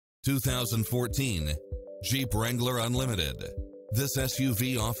2014 Jeep Wrangler Unlimited. This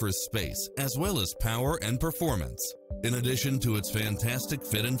SUV offers space as well as power and performance. In addition to its fantastic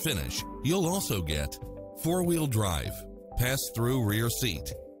fit and finish, you'll also get four-wheel drive, pass-through rear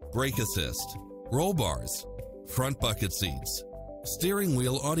seat, brake assist, roll bars, front bucket seats, steering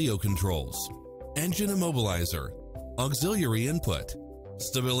wheel audio controls, engine immobilizer, auxiliary input,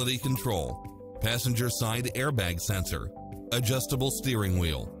 stability control, passenger side airbag sensor, adjustable steering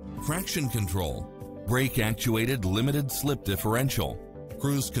wheel, traction control, brake actuated limited slip differential,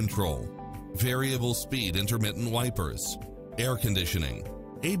 cruise control, variable speed intermittent wipers, air conditioning,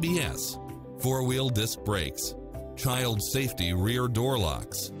 ABS, four-wheel disc brakes, child safety rear door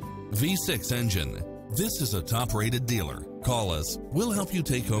locks, V6 engine. This is a top-rated dealer. Call us. We'll help you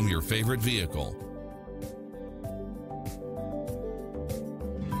take home your favorite vehicle.